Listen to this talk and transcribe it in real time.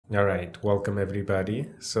All right, welcome everybody.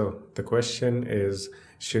 So the question is,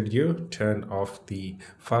 should you turn off the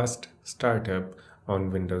fast startup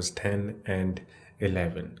on Windows 10 and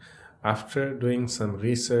 11? After doing some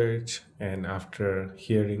research and after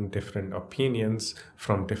hearing different opinions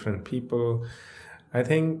from different people, I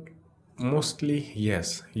think mostly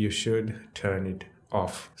yes, you should turn it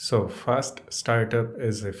off. So fast startup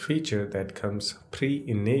is a feature that comes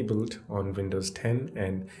pre-enabled on Windows 10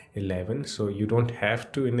 and 11. So you don't have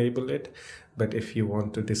to enable it, but if you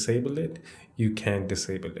want to disable it, you can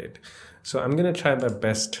disable it. So I'm gonna try my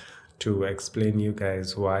best to explain you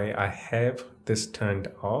guys why I have this turned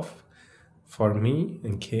off for me,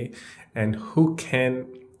 okay, and who can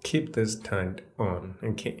keep this turned on,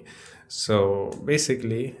 okay. So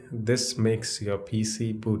basically this makes your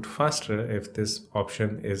PC boot faster if this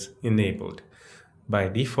option is enabled. By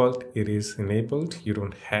default it is enabled, you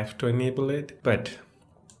don't have to enable it, but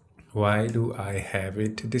why do I have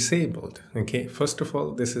it disabled? Okay, first of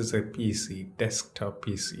all, this is a PC, desktop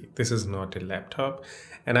PC. This is not a laptop,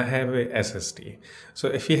 and I have a SSD. So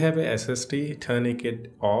if you have a SSD, turning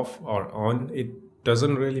it off or on, it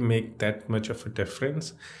doesn't really make that much of a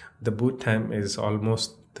difference. The boot time is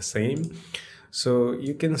almost the same. So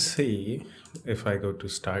you can see if I go to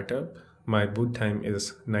startup, my boot time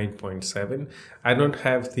is 9.7. I don't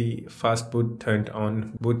have the fast boot turned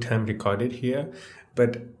on, boot time recorded here,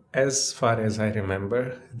 but as far as I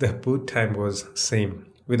remember, the boot time was same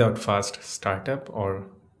without fast startup or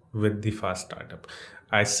with the fast startup.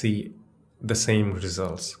 I see the same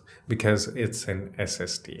results because it's an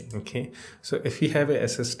SSD, okay? So if you have a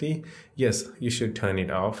SSD, yes, you should turn it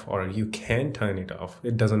off, or you can turn it off.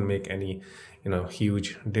 It doesn't make any,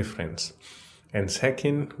 huge difference. And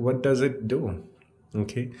second, what does it do?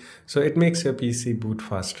 Okay, so it makes your PC boot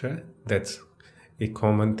faster. That's a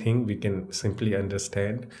common thing we can simply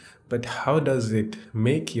understand. But how does it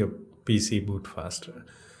make your PC boot faster?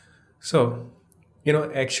 So,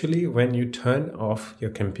 actually when you turn off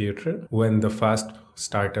your computer, when the fast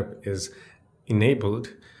startup is enabled,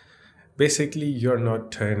 basically you're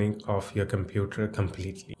not turning off your computer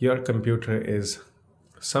completely. Your computer is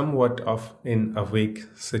somewhat of in awake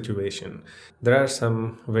situation. There are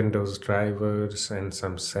some Windows drivers and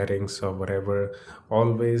some settings or whatever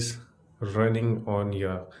always running on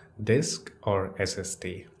your disk or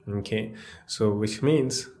SSD, okay? So which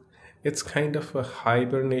means it's kind of a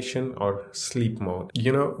hibernation or sleep mode.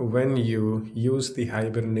 When you use the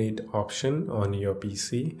hibernate option on your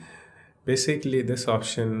PC, basically this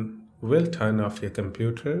option will turn off your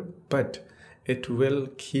computer, but it will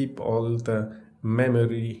keep all the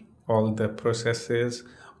memory, all the processes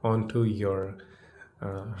onto your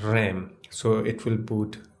RAM. So it will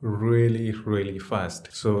boot really fast.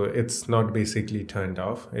 So it's not basically turned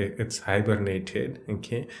off, it's hibernated,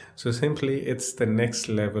 okay? So simply it's the next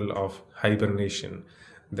level of hibernation.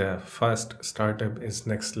 The fast startup is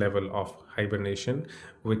next level of hibernation,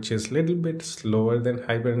 which is a little bit slower than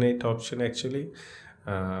hibernate option actually,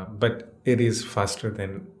 but it is faster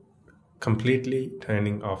than completely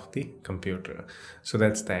turning off the computer. So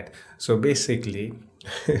that's that. So basically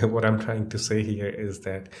what I'm trying to say here is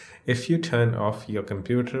that if you turn off your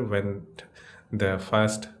computer when the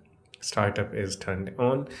fast startup is turned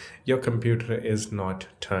on, your computer is not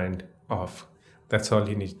turned off. That's all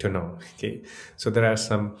you need to know, okay? So there are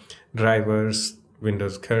some drivers,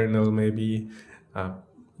 Windows kernel maybe,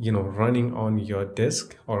 running on your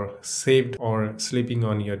disk or saved or sleeping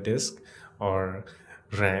on your disk or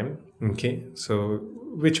RAM, okay? So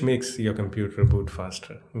which makes your computer boot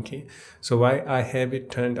faster, okay? So why I have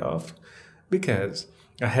it turned off? Because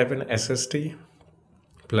I have an SSD,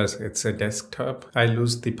 plus it's a desktop. I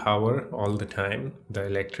lose the power all the time, the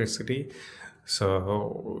electricity.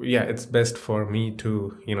 So yeah, it's best for me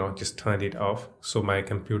to, just turn it off so my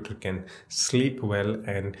computer can sleep well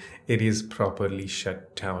and it is properly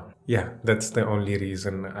shut down. Yeah, that's the only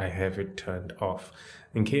reason I have it turned off.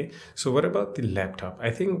 Okay, so what about the laptop?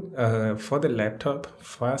 I think for the laptop,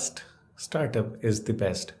 fast startup is the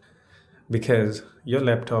best because your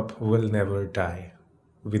laptop will never die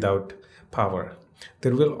without power.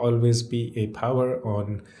 There will always be a power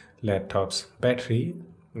on laptop's battery,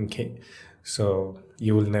 okay? So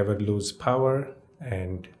you will never lose power,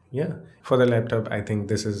 and yeah, for the laptop, I think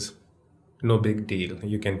this is no big deal.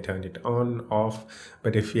 You can turn it on, off,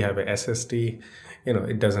 but if you have a SSD,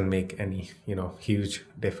 it doesn't make any, huge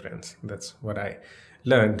difference. That's what I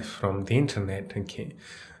learned from the internet, okay?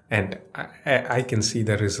 And I can see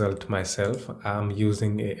the result myself. I'm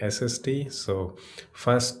using a SSD, so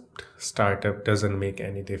fast startup doesn't make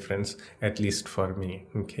any difference, at least for me,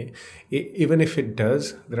 okay? Even if it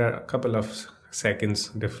does, there are a couple of seconds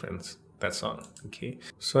difference. That's all. Okay,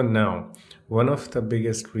 so now one of the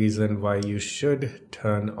biggest reason why you should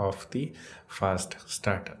turn off the fast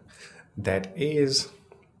startup, that is,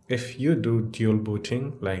 if you do dual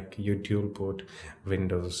booting, like you dual boot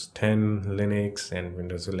Windows 10, Linux, and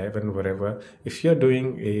Windows 11, whatever, if you're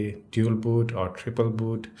doing a dual boot or triple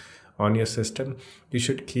boot on your system, you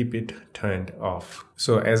should keep it turned off.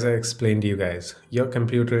 So as I explained to you guys, your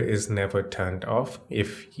computer is never turned off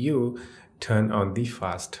if you turn on the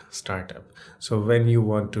fast startup. So when you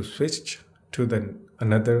want to switch to the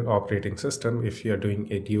another operating system, if you're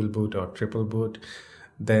doing a dual boot or triple boot,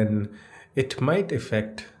 then it might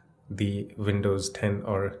affect the Windows 10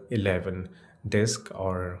 or 11 disk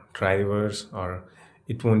or drivers, or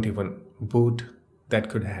it won't even boot. That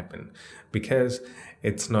could happen because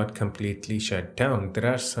it's not completely shut down. There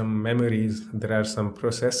are some memories, there are some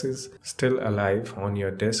processes still alive on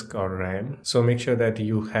your disk or RAM. So make sure that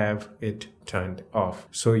you have it turned off.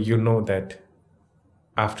 So you know that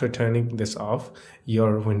after turning this off,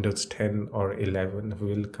 your Windows 10 or 11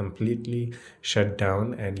 will completely shut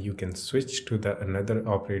down and you can switch to the another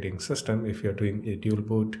operating system if you're doing a dual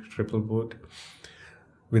boot, triple boot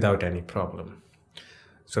without any problem.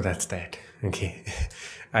 So that's that. Okay.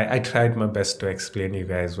 I tried my best to explain you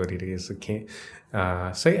guys what it is. Okay.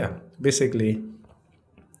 So yeah, basically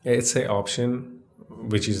it's an option,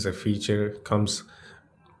 which is a feature, comes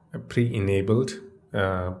pre-enabled.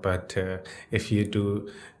 But if you do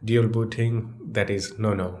dual booting, that is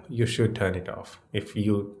no, you should turn it off. If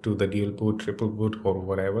you do the dual boot, triple boot, or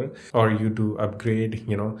whatever, or you do upgrade,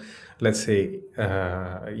 let's say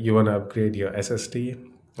you want to upgrade your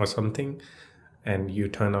SSD or something, and you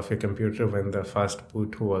turn off your computer when the fast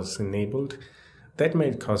boot was enabled, that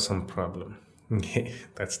might cause some problem. Okay,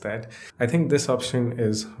 that's that. I think this option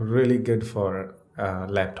is really good for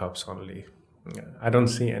laptops only. I don't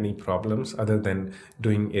see any problems other than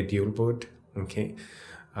doing a dual boot. Okay,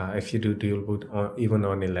 if you do dual boot even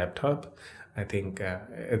on a laptop, I think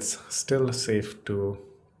it's still safe to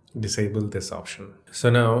disable this option. So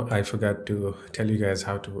now I forgot to tell you guys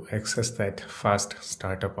how to access that fast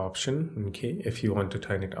startup option. Okay, if you want to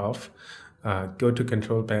turn it off, go to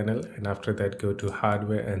control panel, and after that go to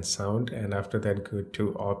hardware and sound, and after that go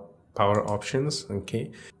to power options.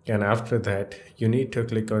 Okay, and after that you need to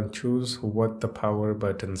click on choose what the power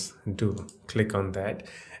buttons do. Click on that,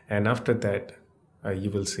 and after that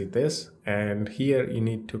you will see this, and here you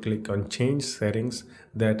need to click on change settings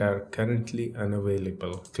that are currently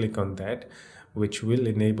unavailable. Click on that, which will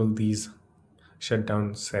enable these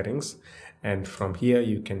shutdown settings, and from here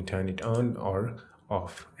you can turn it on or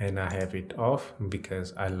off. And I have it off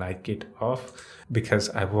because I like it off, because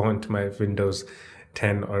I want my Windows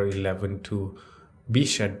 10 or 11 to be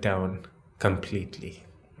shut down completely.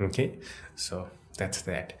 Okay, so that's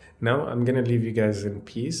that. Now I'm gonna leave you guys in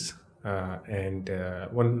peace. And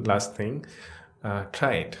one last thing,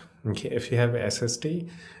 try it. Okay, if you have a SSD,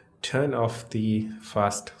 turn off the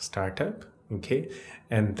fast startup. Okay,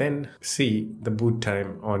 and then see the boot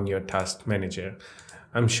time on your task manager.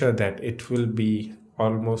 I'm sure that it will be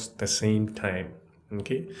almost the same time.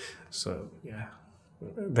 Okay, so yeah,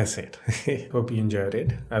 that's it. Hope you enjoyed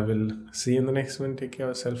it. I will see you in the next one. Take care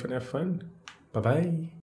of yourself and have fun. Bye bye.